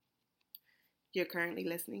You're currently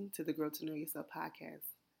listening to the Grow to Know Yourself podcast,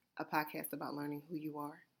 a podcast about learning who you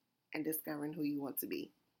are and discovering who you want to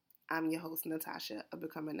be. I'm your host, Natasha of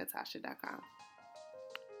BecomingNatasha.com.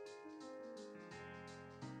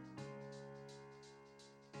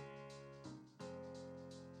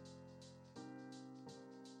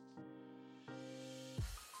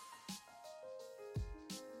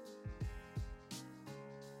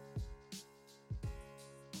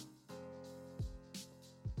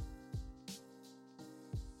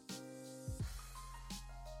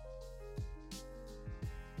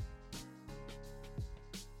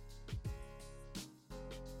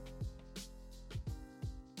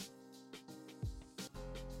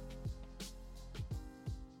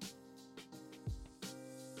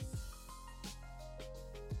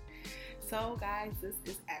 So, guys, this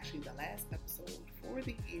is actually the last episode for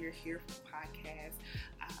the year here for the podcast.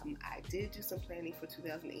 I did do some planning for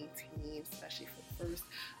 2018, especially for the first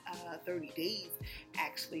 30 days,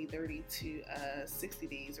 actually 30 to 60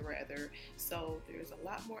 days rather. So, there's a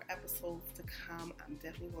lot more episodes to come. I'm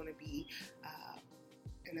definitely going to be,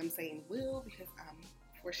 and I'm saying will because I'm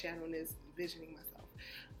foreshadowing this, visioning myself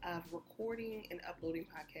of recording and uploading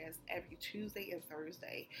podcasts every Tuesday and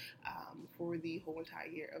Thursday for the whole entire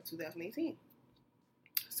year of 2018.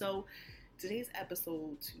 So today's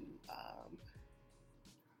episode to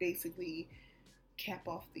basically cap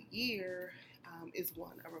off the year is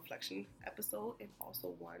one, a reflection episode, and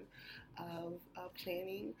also one of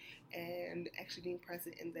planning and actually being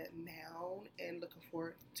present in that now and looking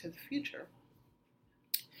forward to the future.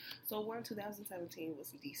 So 2017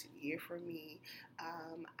 was a decent year for me.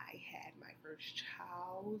 I had my first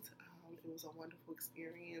child. It was a wonderful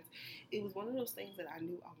experience. It was one of those things that I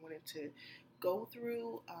knew I wanted to go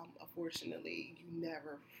through. Unfortunately, you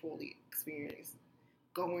never fully experience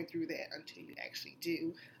going through that until you actually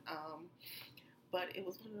do. But it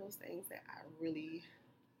was one of those things that I really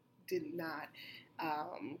did not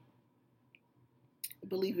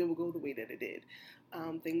believe it would go the way that it did.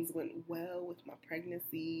 Things went well with my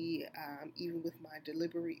pregnancy, even with my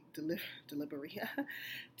delivery and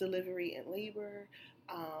labor.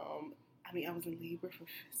 I was in labor for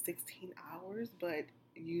 16 hours, but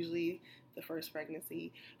usually the first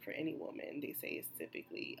pregnancy for any woman, they say, is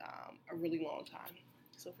typically a really long time.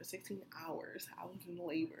 So for 16 hours, I was in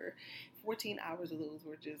labor. 14 hours of those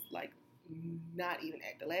were just like not even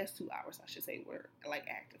the last 2 hours, I should say, were like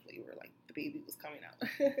actively, where like the baby was coming out.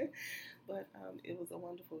 But it was a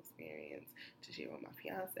wonderful experience to share with my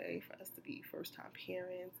fiance, for us to be first time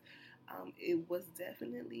parents. It was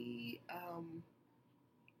definitely,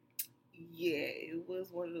 it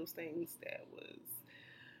was one of those things that was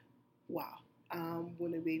wow.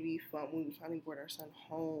 When we finally brought our son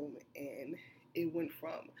home, and it went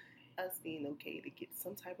from us being okay to get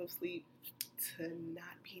some type of sleep to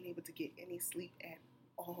not being able to get any sleep at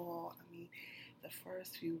all. I mean, the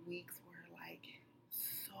first few weeks were like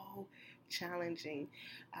so challenging.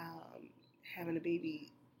 Having a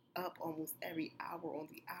baby up almost every hour on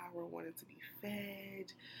the hour, wanting to be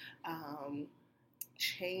fed,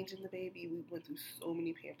 changing the baby. We went through so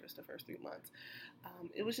many Pampers the first 3 months.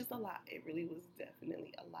 It was just a lot. It really was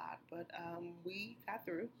definitely a lot. But we got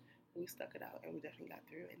through. We stuck it out, and we definitely got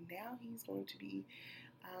through. And now he's going to be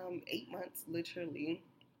 8 months, literally,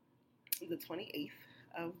 the 28th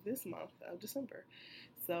of this month of December.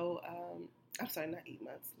 So, I'm sorry, not 8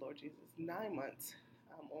 months, Lord Jesus, 9 months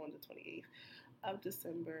on the 28th of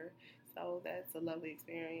December. So that's a lovely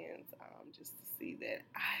experience, just to see that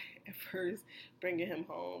at first, bringing him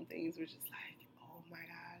home, things were just like, oh my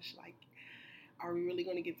gosh, like, are we really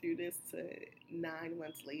going to get through this, to 9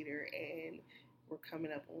 months later, and we're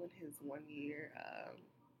coming up on his 1 year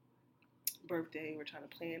birthday. We're trying to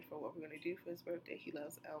plan for what we're going to do for his birthday. He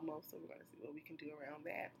loves Elmo, so we're going to see what we can do around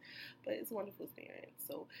that. But it's a wonderful experience.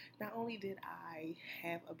 So not only did I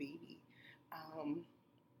have a baby,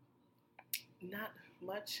 not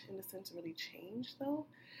much in the sense really changed though,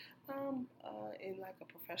 in like a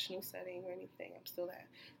professional setting or anything. I'm still at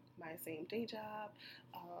my same day job,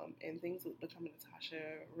 and things with Becoming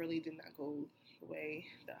Natasha really did not go the way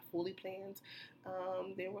that I fully planned.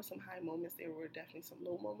 There were some high moments. There were definitely some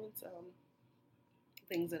low moments.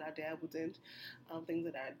 Things that I dabbled in, things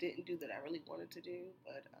that I didn't do that I really wanted to do.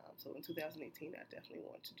 But so in 2018, I definitely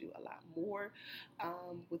want to do a lot more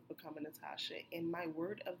with Becoming Natasha. And my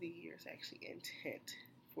word of the year is actually intent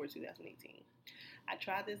for 2018. I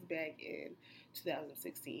tried this back in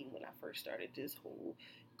 2016 when I first started this whole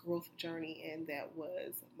growth journey, and that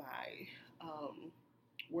was my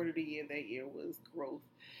word of the year that year was growth.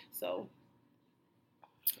 So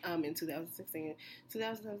in 2016.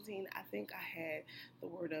 2017, I think I had the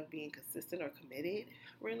word of being consistent or committed,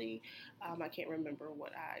 really. I can't remember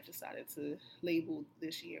what I decided to label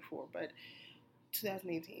this year for, but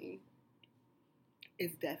 2018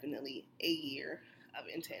 is definitely a year of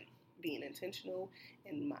intent. Being intentional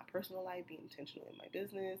in my personal life, being intentional in my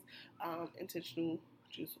business, intentional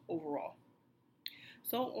just overall.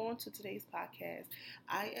 So, on to today's podcast.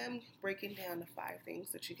 I am breaking down the 5 things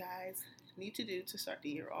that you guys need to do to start the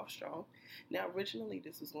year off strong. Now, originally,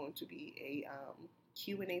 this was going to be a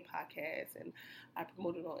Q&A podcast, and I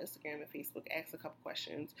promoted on Instagram and Facebook, asked a couple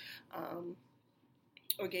questions.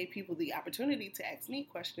 Or gave people the opportunity to ask me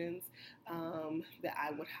questions that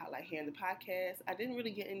I would highlight here in the podcast. I didn't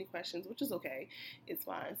really get any questions, which is okay. It's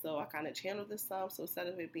fine. So I kind of channeled this stuff. So instead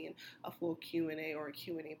of it being a full Q&A or a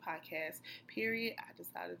Q&A podcast, period, I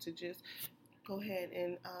decided to just go ahead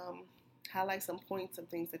and highlight some points of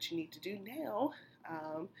things that you need to do now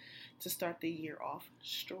to start the year off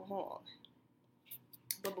strong.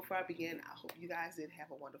 But before I begin, I hope you guys did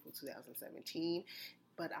have a wonderful 2017.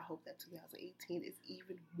 But I hope that 2018 is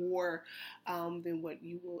even more than what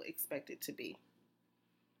you will expect it to be.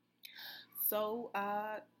 So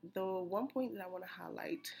the one point that I want to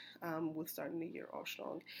highlight with starting the year off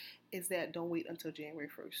strong is that don't wait until January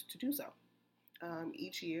 1st to do so.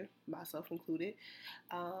 Each year, myself included,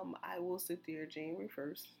 I will sit there January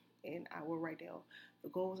 1st and I will write down the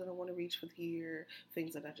goals that I want to reach for the year,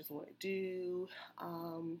 things that I just want to do.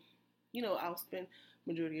 I'll spend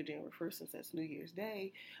majority of January 1st, since that's New Year's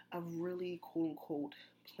Day, of really quote unquote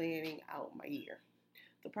planning out my year.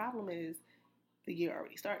 The problem is the year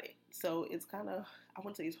already started. So it's kind of, I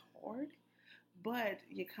wouldn't say it's hard, but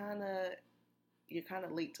you're kind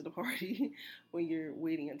of late to the party when you're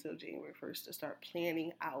waiting until January 1st to start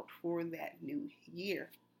planning out for that new year.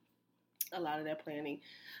 A lot of that planning,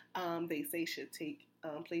 they say, should take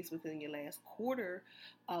place within your last quarter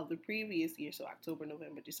of the previous year, so October,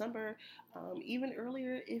 November, December, even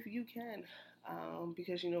earlier if you can,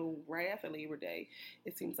 because right after Labor Day,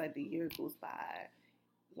 it seems like the year goes by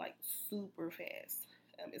like super fast.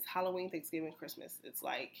 It's Halloween, Thanksgiving, Christmas. It's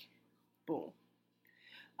like boom.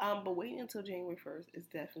 But waiting until January 1st is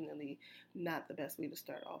definitely not the best way to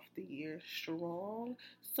start off the year strong.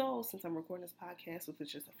 So, since I'm recording this podcast with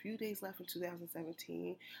just a few days left in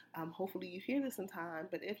 2017, hopefully you hear this in time.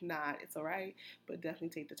 But if not, it's all right. But definitely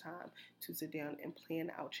take the time to sit down and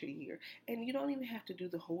plan out your year. And you don't even have to do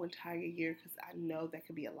the whole entire year, because I know that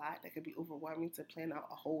could be a lot. That could be overwhelming to plan out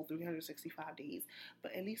a whole 365 days.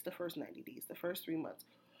 But at least the first 90 days, the first 3 months.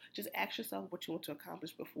 Just ask yourself what you want to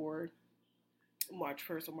accomplish before March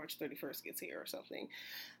 1st or March 31st gets here or something.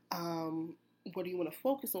 What do you want to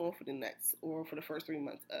focus on for the next or for the first 3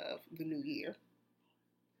 months of the new year?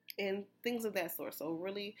 And things of that sort. So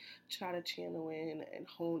really try to channel in and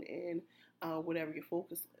hone in whatever your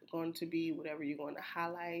focus is going to be, whatever you're going to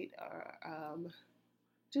highlight, or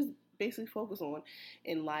just basically focus on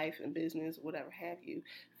in life and business, whatever have you,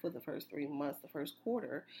 for the first 3 months, the first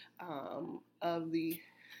quarter of the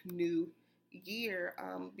new year.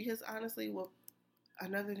 Because honestly,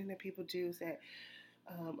 another thing that people do is that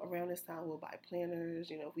around this time we'll buy planners.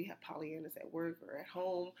 If we have Pollyannas at work or at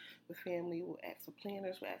home with family, we'll ask for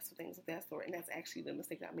planners, we'll ask for things of that sort. And that's actually the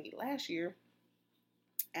mistake I made last year,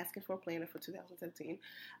 asking for a planner for 2017.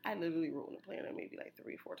 I literally wrote in a planner maybe like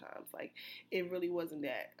 3 or 4 times. Like, it really wasn't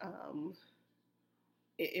that,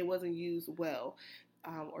 it wasn't used well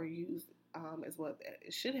or used as what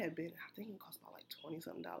it should have been. I think it cost about like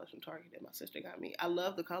 $20-something from Target that my sister got me. I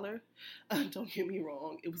love the color. Don't get me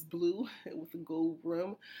wrong. It was blue with a gold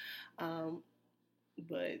rim.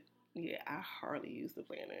 But yeah, I hardly used the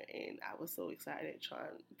planner, and I was so excited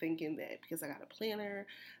thinking that because I got a planner,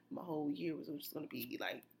 my whole year was just going to be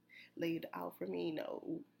like laid out for me.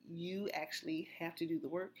 No, you actually have to do the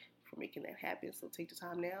work for making that happen. So take the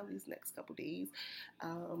time now, these next couple days,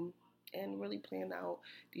 and really plan out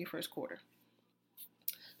your first quarter.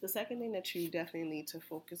 The second thing that you definitely need to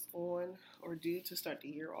focus on or do to start the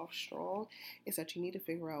year off strong is that you need to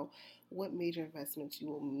figure out what major investments you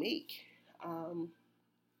will make.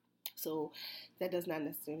 So that does not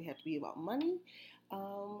necessarily have to be about money.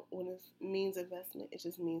 When it means investment, it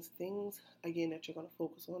just means things, again, that you're going to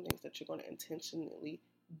focus on, things that you're going to intentionally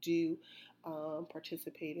do,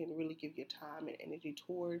 participate in, really give your time and energy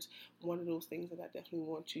towards. One of those things that I definitely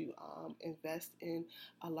want to invest in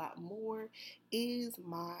a lot more is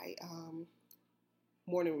my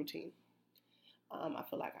morning routine. I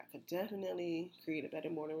feel like I could definitely create a better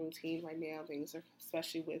morning routine right now. Things are,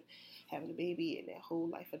 especially with having a baby and that whole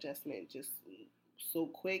life adjustment, just so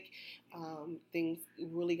quick. Things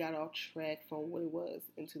really got off track from what it was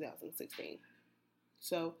in 2016.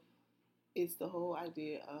 So it's the whole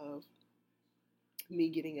idea of me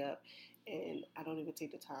getting up and I don't even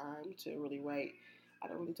take the time to really write. I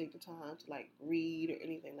don't really take the time to like read or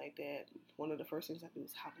anything like that. One of the first things I do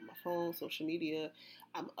is hop on my phone, social media.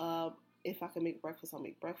 I'm up. If I can make breakfast, I'll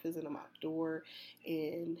make breakfast and I'm out the door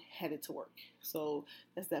and headed to work. So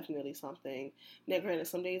that's definitely something. Now, granted,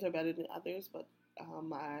 some days are better than others, but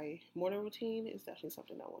my morning routine is definitely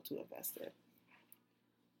something I want to invest in.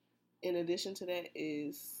 In addition to that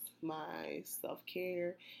is my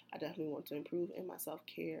self-care. I definitely want to improve in my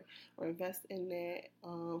self-care or invest in that.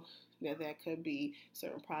 Now that could be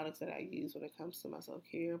certain products that I use when it comes to my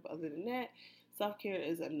self-care. But other than that, self-care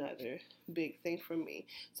is another big thing for me.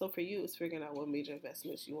 So for you, it's figuring out what major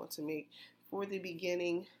investments you want to make for the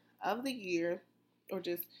beginning of the year or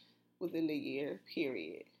just within the year,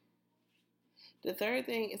 period. The third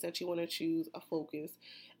thing is that you want to choose a focus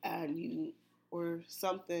and you or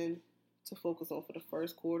something to focus on for the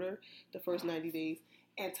first quarter, the first 90 days,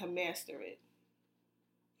 and to master it.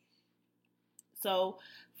 So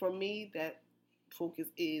for me, that focus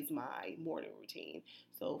is my morning routine.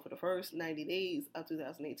 So for the first 90 days of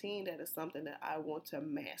 2018, that is something that I want to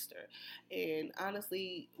master. And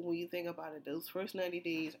honestly, when you think about it, those first 90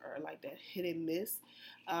 days are like that hit and miss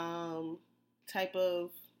type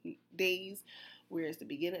of days where it's the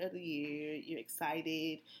beginning of the year, you're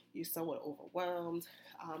excited, you're somewhat overwhelmed.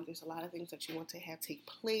 There's a lot of things that you want to have take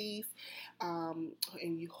place, and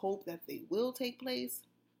you hope that they will take place.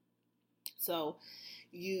 So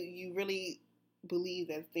you really believe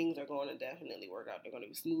that things are going to definitely work out. They're going to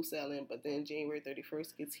be smooth sailing, but then January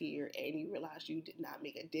 31st gets here and you realize you did not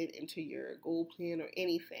make a dent into your goal plan or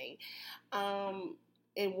anything.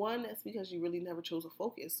 And one, that's because you really never chose a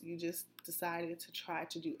focus. You just decided to try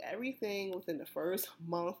to do everything within the first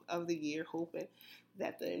month of the year, hoping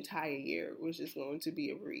that the entire year was just going to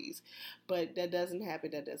be a breeze. But that doesn't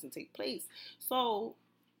happen. That doesn't take place. So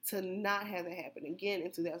to not have that happen again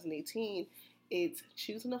in 2018, it's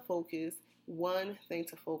choosing a focus, one thing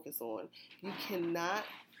to focus on. You cannot.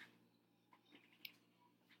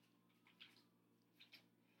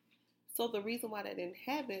 So the reason why that didn't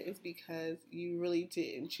happen is because you really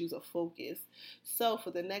didn't choose a focus. So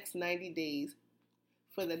for the next 90 days,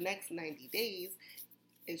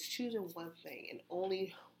 it's choosing one thing and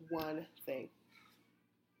only one thing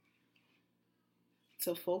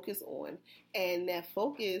to focus on. And that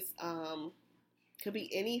focus could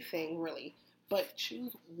be anything really, but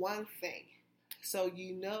choose one thing. So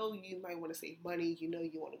you might want to save money, you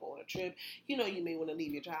want to go on a trip, you may want to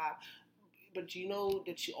leave your job, but you know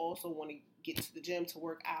that you also want to get to the gym to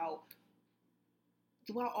work out.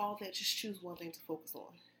 Throughout all that, just choose one thing to focus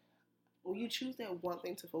on. When you choose that one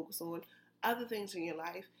thing to focus on, other things in your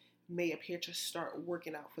life may appear to start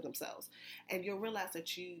working out for themselves. And you'll realize that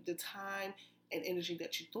the time and energy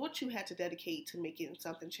that you thought you had to dedicate to making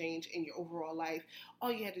something change in your overall life,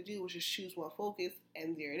 all you had to do was just choose one focus,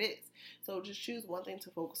 and there it is. So just choose one thing to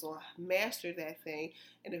focus on, master that thing,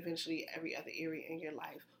 and eventually every other area in your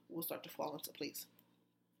life will start to fall into place.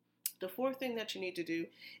 The fourth thing that you need to do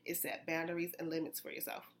is set boundaries and limits for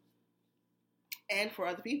yourself and for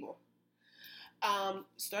other people.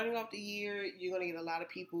 Starting off the year, you're going to get a lot of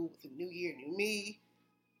people with a new year, new me.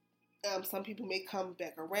 Some people may come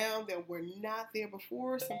back around that were not there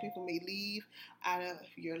before. Some people may leave out of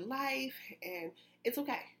your life, and it's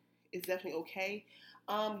okay. It's definitely okay.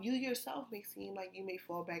 You yourself may seem like you may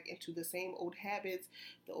fall back into the same old habits,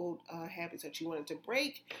 the old habits that you wanted to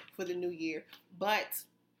break for the new year, but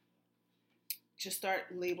just start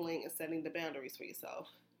labeling and setting the boundaries for yourself.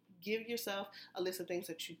 Give yourself a list of things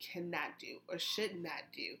that you cannot do or should not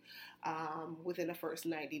do within the first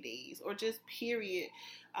 90 days, or just period.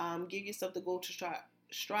 Give yourself the goal to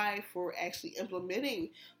strive for actually implementing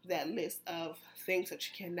that list of things that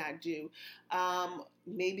you cannot do.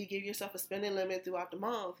 Maybe give yourself a spending limit throughout the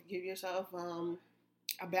month. Give yourself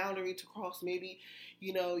a boundary to cross. Maybe,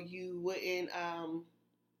 you wouldn't...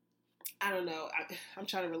 I don't know. I'm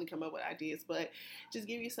trying to really come up with ideas, but just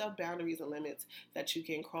give yourself boundaries and limits that you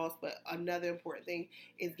can cross. But another important thing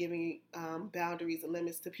is giving boundaries and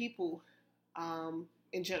limits to people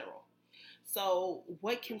in general. So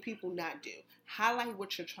what can people not do? Highlight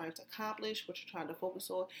what you're trying to accomplish, what you're trying to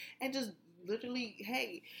focus on, and just literally,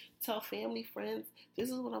 hey, tell family, friends,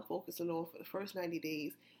 this is what I'm focusing on for the first 90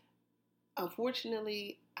 days.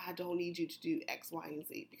 Unfortunately, I don't need you to do X, Y, and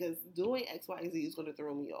Z, because doing X, Y, and Z is going to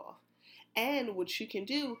throw me off. And what you can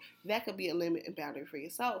do, that could be a limit and boundary for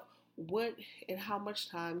yourself. What and how much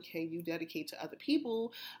time can you dedicate to other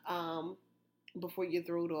people before you're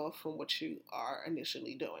thrown off from what you are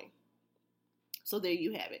initially doing? So there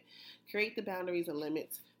you have it. Create the boundaries and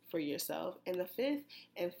limits for yourself. And the fifth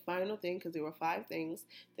and final thing, because there were 5 things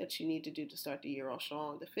that you need to do to start the year off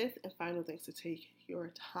strong. The fifth and final thing is to take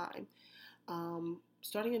your time.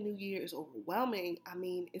 Starting a new year is overwhelming. I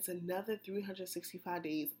mean, it's another 365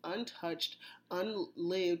 days untouched,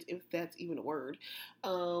 unlived, if that's even a word.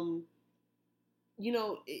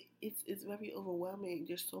 It's very overwhelming.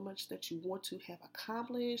 There's so much that you want to have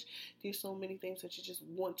accomplished. There's so many things that you just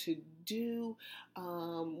want to do,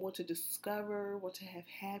 want to discover, want to have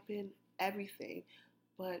happen, everything.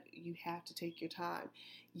 But you have to take your time.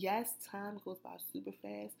 Yes, time goes by super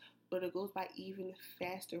fast, but it goes by even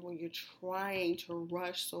faster when you're trying to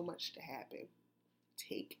rush so much to happen.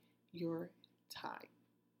 Take your time.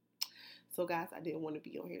 So guys, I didn't want to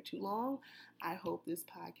be on here too long. I hope this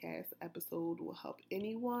podcast episode will help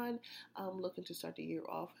anyone looking to start the year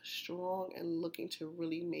off strong and looking to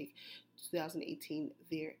really make 2018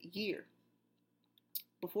 their year.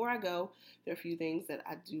 Before I go, there are a few things that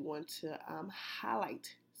I do want to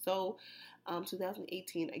highlight. So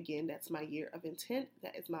 2018, again, that's my year of intent.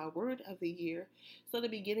 That is my word of the year. So the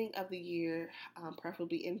beginning of the year,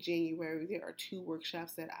 preferably in January, there are 2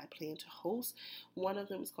 workshops that I plan to host. One of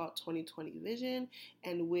them is called 2020 Vision,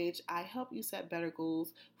 in which I help you set better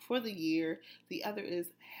goals for the year. The other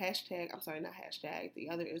is the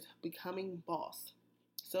other is Becoming Boss.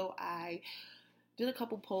 So I did a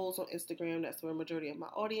couple polls on Instagram. That's where a majority of my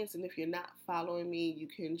audience. And if you're not following me, you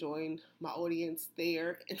can join my audience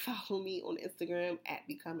there and follow me on Instagram at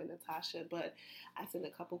Becoming Natasha. But I sent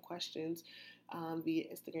a couple questions via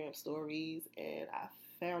Instagram stories, and I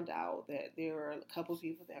found out that there are a couple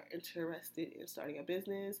people that are interested in starting a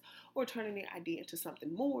business or turning their idea into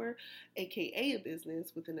something more, aka a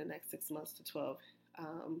business, within the next 6 to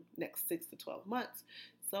 12 months.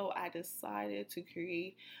 So I decided to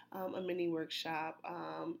create a mini workshop,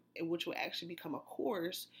 which will actually become a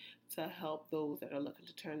course to help those that are looking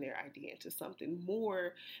to turn their idea into something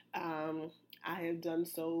more. I have done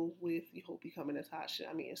so with You Hope Becoming Natasha.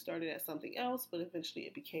 I mean, it started as something else, but eventually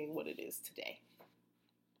it became what it is today.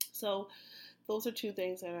 So those are 2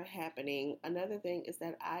 things that are happening. Another thing is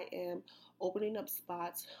that I am opening up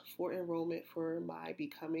spots for enrollment for my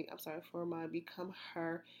Become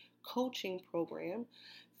Her coaching program.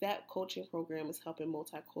 That coaching program is helping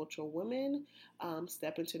multicultural women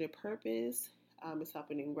step into their purpose. It's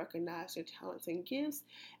helping them recognize their talents and gifts,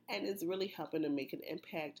 and it's really helping them make an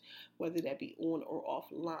impact, whether that be on or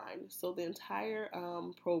offline. So the entire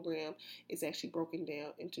program is actually broken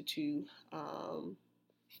down into 2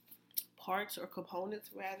 parts or components,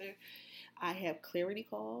 rather. I have clarity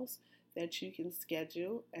calls that you can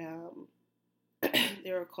schedule.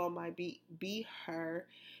 They're called my Be Her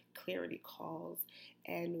clarity calls,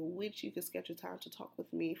 and which you can schedule time to talk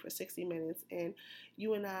with me for 60 minutes, and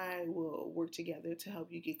you and I will work together to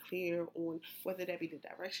help you get clear on whether that be the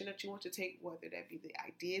direction that you want to take, whether that be the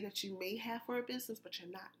idea that you may have for a business, but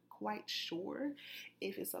you're not quite sure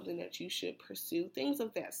if it's something that you should pursue, things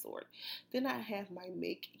of that sort. Then I have my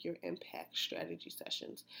Make Your Impact strategy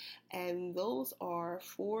sessions, and those are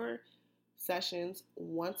 4 sessions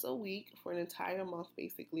once a week for an entire month,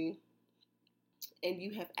 basically. And you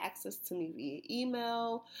have access to me via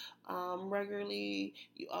email regularly.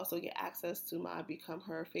 You also get access to my Become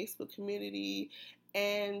Her Facebook community,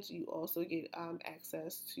 and you also get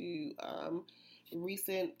access to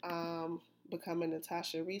recent Becoming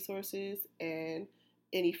Natasha resources and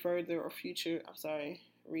any further or future,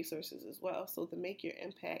 resources as well. So the Make Your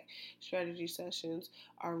Impact strategy sessions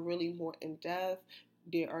are really more in depth.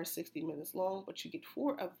 They are 60 minutes long, but you get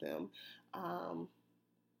 4 of them.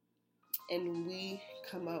 And we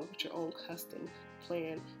come up with your own custom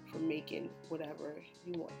plan for making whatever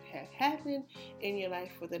you want to have happen in your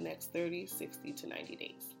life for the next 30, 60 to 90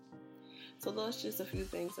 days. So those are just a few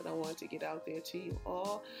things that I wanted to get out there to you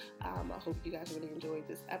all. I hope you guys really enjoyed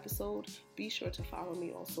this episode. Be sure to follow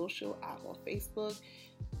me on social. I'm on Facebook,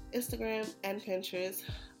 Instagram, and Pinterest,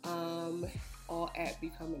 all at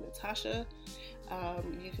Becoming Natasha.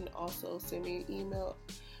 You can also send me an email,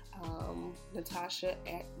 Natasha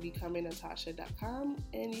at becomingnatasha.com,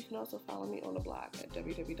 and you can also follow me on the blog at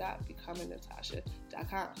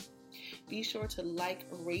www.becomingnatasha.com. Be sure to like,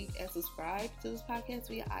 rate, and subscribe to this podcast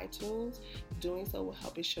via iTunes. Doing so will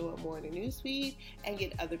help it show up more in the newsfeed and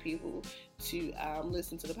get other people to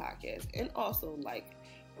listen to the podcast. And also like,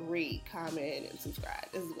 rate, comment, and subscribe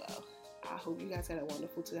as well. I hope you guys had a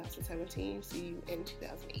wonderful 2017. See you in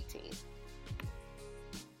 2018.